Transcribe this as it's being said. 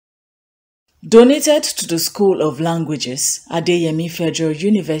Donated to the School of Languages, Adéyemí Federal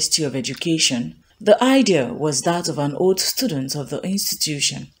University of Education, the idea was that of an old student of the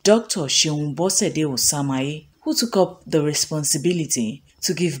institution, Dr. Ṣeun Bosede Osamaye, who took up the responsibility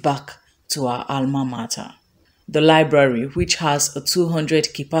to give back to our alma mater. The library, which has a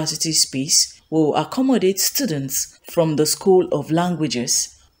 200 capacity space, will accommodate students from the School of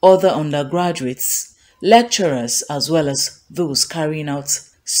Languages, other undergraduates, lecturers, as well as those carrying out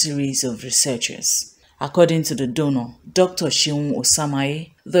series of researchers. According to the donor, Dr. Ṣeun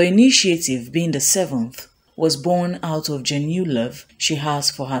Osamaye, the initiative, being the 7th, was born out of genuine love she has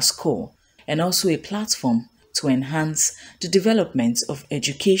for her school and also a platform to enhance the development of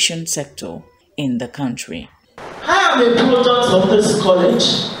education sector in the country. I am a product of this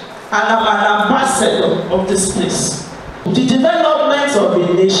college and I'm an ambassador of this place. The development of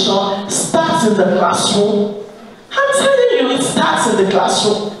a nation starts in the classroom. I'm telling you, it starts in the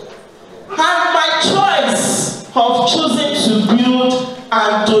classroom. And my choice of choosing to build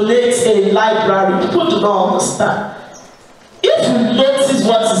and donate a library, people do not understand. If you notice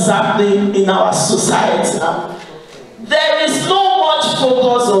what is happening in our society now, there is no much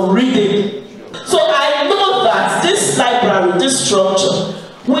focus on reading. So I know that this library, this structure,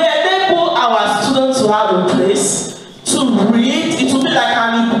 will enable our students to have a place to read. It will be like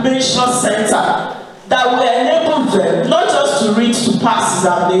an incubation center that will enable them not just to read to pass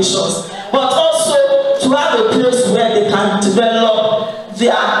examinations, but also to have a place where they can develop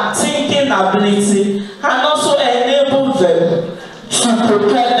their thinking ability and also enable them to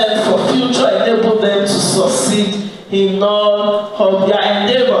prepare them for future, enable them to succeed in all of their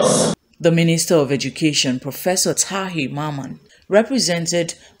endeavors. The Minister of Education, Professor Tahir Mamman,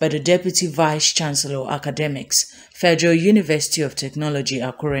 represented by the Deputy Vice Chancellor Academics, Federal University of Technology,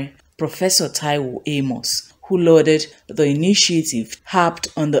 Akure, Professor Taiwo Amos, who lauded the initiative, harped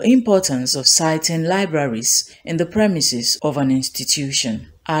on the importance of citing libraries in the premises of an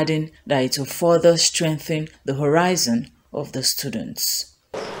institution, adding that it will further strengthen the horizon of the students.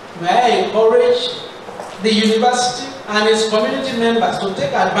 May I encourage the university and its community members to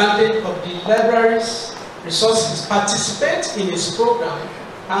take advantage of the library's resources, participate in its program,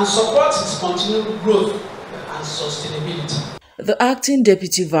 and support its continued growth and sustainability. The acting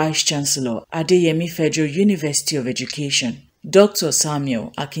Deputy Vice Chancellor, Adéyemí Federal University of Education, Dr.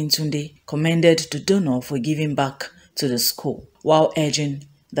 Samuel Akintunde, commended the donor for giving back to the school, while urging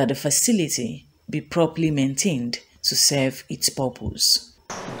that the facility be properly maintained to serve its purpose.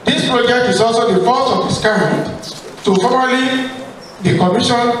 This project is also the first of its kind to formally be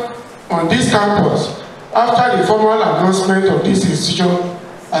commissioned on this campus after the formal announcement of this institution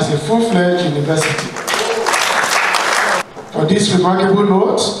as a full-fledged university. For this remarkable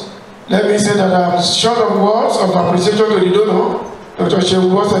note, let me say that I am short of words of appreciation to the donor, Dr. Ṣeun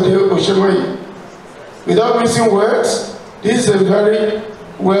Bosede Osamaye. Without missing words, this is a very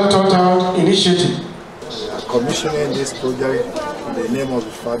well thought out initiative. Commissioning this project in the name of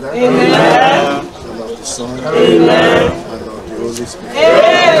the Father, Amen. And of the Son, Amen. And of the Holy Spirit.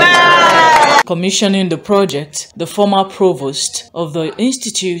 Amen. Commissioning the project, the former provost of the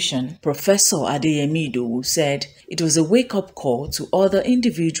institution, Professor Adéyemí, said it was a wake-up call to other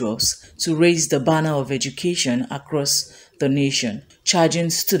individuals to raise the banner of education across the nation, charging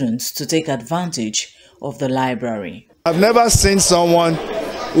students to take advantage of the library. I've never seen someone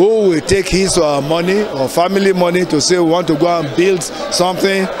who will take his or her money or family money to say we want to go and build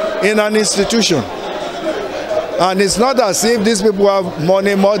something in an institution. And it's not as if these people have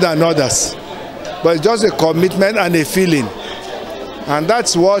money more than others, but it's just a commitment and a feeling. And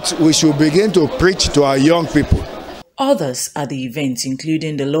that's what we should begin to preach to our young people. Others at the event,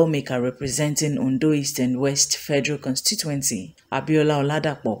 including the lawmaker representing Ondo East and West Federal Constituency, Abiola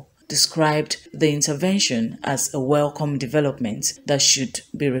Oladapo, described the intervention as a welcome development that should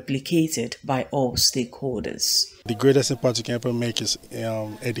be replicated by all stakeholders. The greatest impact you can ever make is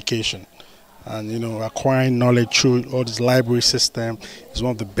education. And acquiring knowledge through all this library system is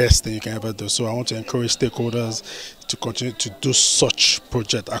one of the best things you can ever do. So I want to encourage stakeholders to continue to do such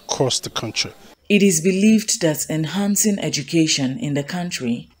projects across the country. It is believed that enhancing education in the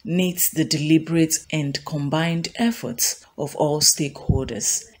country needs the deliberate and combined efforts of all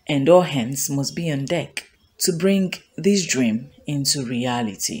stakeholders, and all hands must be on deck to bring this dream into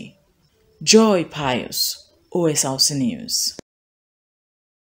reality. Joy Pius, OSRC News.